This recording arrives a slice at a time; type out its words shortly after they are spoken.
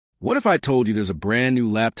What if I told you there's a brand new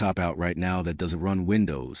laptop out right now that doesn't run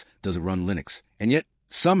Windows, doesn't run Linux, and yet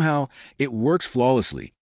somehow it works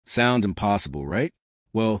flawlessly? Sounds impossible, right?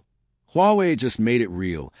 Well, Huawei just made it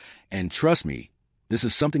real, and trust me, this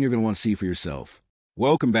is something you're going to want to see for yourself.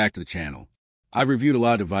 Welcome back to the channel. I've reviewed a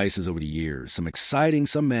lot of devices over the years, some exciting,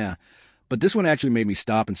 some meh, but this one actually made me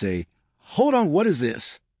stop and say, hold on, what is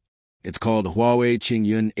this? It's called the Huawei Ching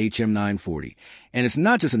Yun HM940, and it's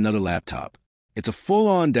not just another laptop. It's a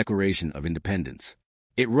full-on declaration of independence.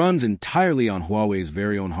 It runs entirely on Huawei's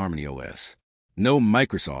very own Harmony OS. No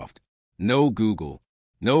Microsoft, no Google,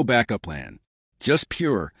 no backup plan. Just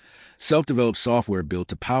pure, self-developed software built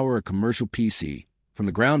to power a commercial PC from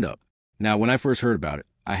the ground up. Now, when I first heard about it,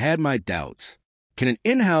 I had my doubts. Can an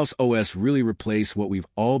in-house OS really replace what we've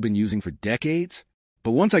all been using for decades?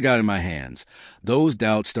 But once I got it in my hands, those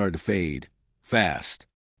doubts started to fade fast.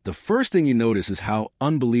 The first thing you notice is how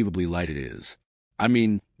unbelievably light it is. I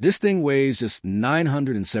mean, this thing weighs just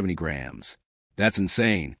 970 grams. That's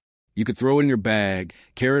insane. You could throw it in your bag,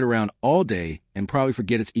 carry it around all day, and probably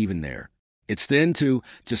forget it's even there. It's thin, too,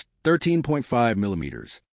 just 13.5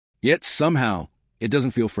 millimeters. Yet somehow, it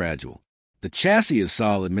doesn't feel fragile. The chassis is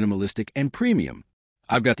solid, minimalistic, and premium.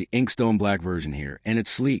 I've got the Inkstone Black version here, and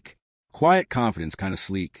it's sleek. Quiet confidence, kind of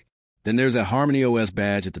sleek. Then there's that Harmony OS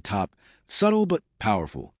badge at the top, subtle but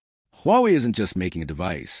powerful. Huawei isn't just making a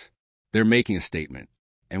device. They're making a statement.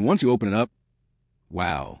 And once you open it up,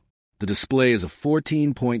 wow. The display is a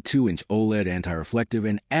 14.2-inch OLED anti-reflective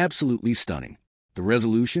and absolutely stunning. The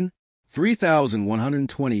resolution?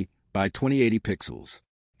 3,120 by 2080 pixels.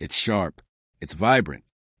 It's sharp. It's vibrant.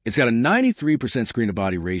 It's got a 93%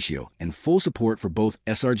 screen-to-body ratio and full support for both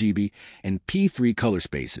sRGB and P3 color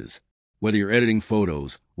spaces. Whether you're editing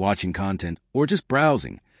photos, watching content, or just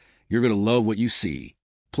browsing, you're going to love what you see.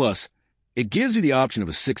 Plus, it gives you the option of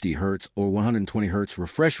a 60 Hz or 120 Hz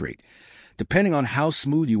refresh rate, depending on how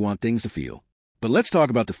smooth you want things to feel. But let's talk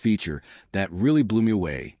about the feature that really blew me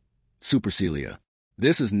away, Supercilia.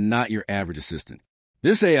 This is not your average assistant.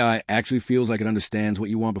 This AI actually feels like it understands what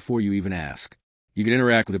you want before you even ask. You can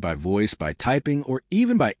interact with it by voice, by typing, or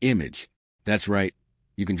even by image. That's right,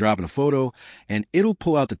 you can drop in a photo, and it'll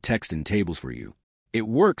pull out the text in tables for you. It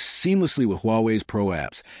works seamlessly with Huawei's Pro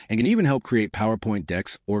apps and can even help create PowerPoint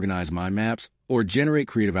decks, organize mind maps, or generate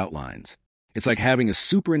creative outlines. It's like having a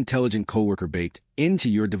super intelligent coworker baked into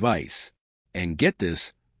your device. And get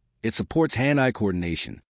this, it supports hand-eye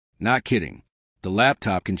coordination. Not kidding. The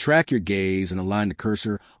laptop can track your gaze and align the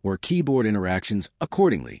cursor or keyboard interactions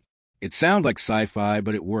accordingly. It sounds like sci-fi,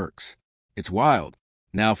 but it works. It's wild.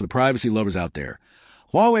 Now, for the privacy lovers out there,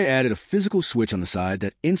 Huawei added a physical switch on the side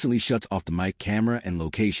that instantly shuts off the mic, camera, and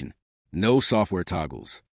location. No software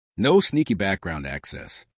toggles. No sneaky background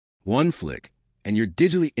access. One flick, and you're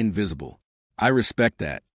digitally invisible. I respect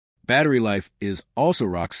that. Battery life is also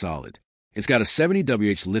rock solid. It's got a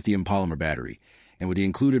 70Wh lithium polymer battery, and with the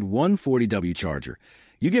included 140W charger,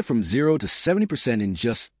 you get from 0 to 70% in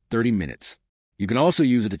just 30 minutes. You can also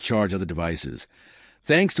use it to charge other devices,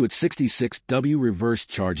 thanks to its 66W reverse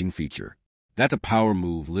charging feature. That's a power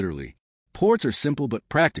move, literally. Ports are simple but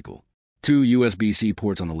practical. 2 USB-C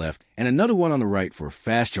ports on the left and another one on the right for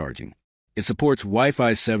fast charging. It supports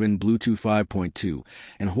Wi-Fi 7, Bluetooth 5.2,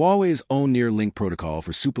 and Huawei's own Near-Link protocol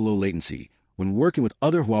for super low latency when working with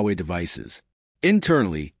other Huawei devices.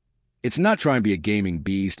 Internally, it's not trying to be a gaming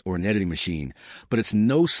beast or an editing machine, but it's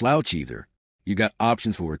no slouch either. You got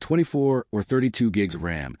options for 24 or 32 gigs of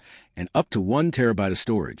RAM and up to 1 terabyte of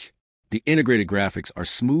storage. The integrated graphics are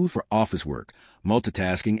smooth for office work,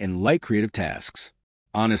 multitasking, and light creative tasks.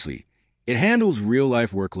 Honestly, it handles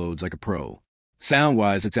real-life workloads like a pro.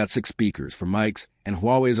 Sound-wise, it's got 6 speakers for mics and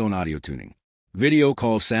Huawei's own audio tuning. Video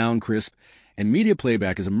calls sound crisp, and media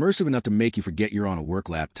playback is immersive enough to make you forget you're on a work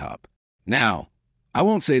laptop. Now, I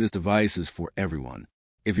won't say this device is for everyone.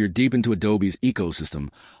 If you're deep into Adobe's ecosystem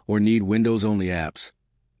or need Windows-only apps,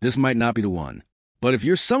 this might not be the one. But if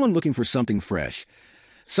you're someone looking for something fresh,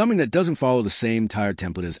 something that doesn't follow the same tired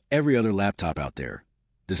template as every other laptop out there,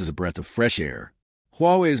 this is a breath of fresh air.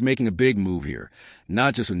 Huawei is making a big move here,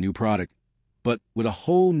 not just with a new product, but with a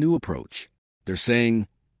whole new approach. They're saying,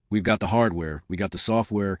 we've got the hardware, we got the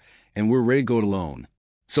software, and we're ready to go it alone.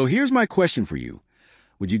 So here's my question for you.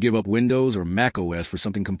 Would you give up Windows or Mac OS for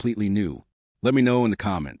something completely new? Let me know in the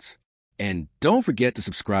comments. And don't forget to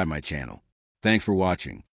subscribe my channel. Thanks for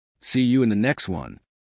watching. See you in the next one.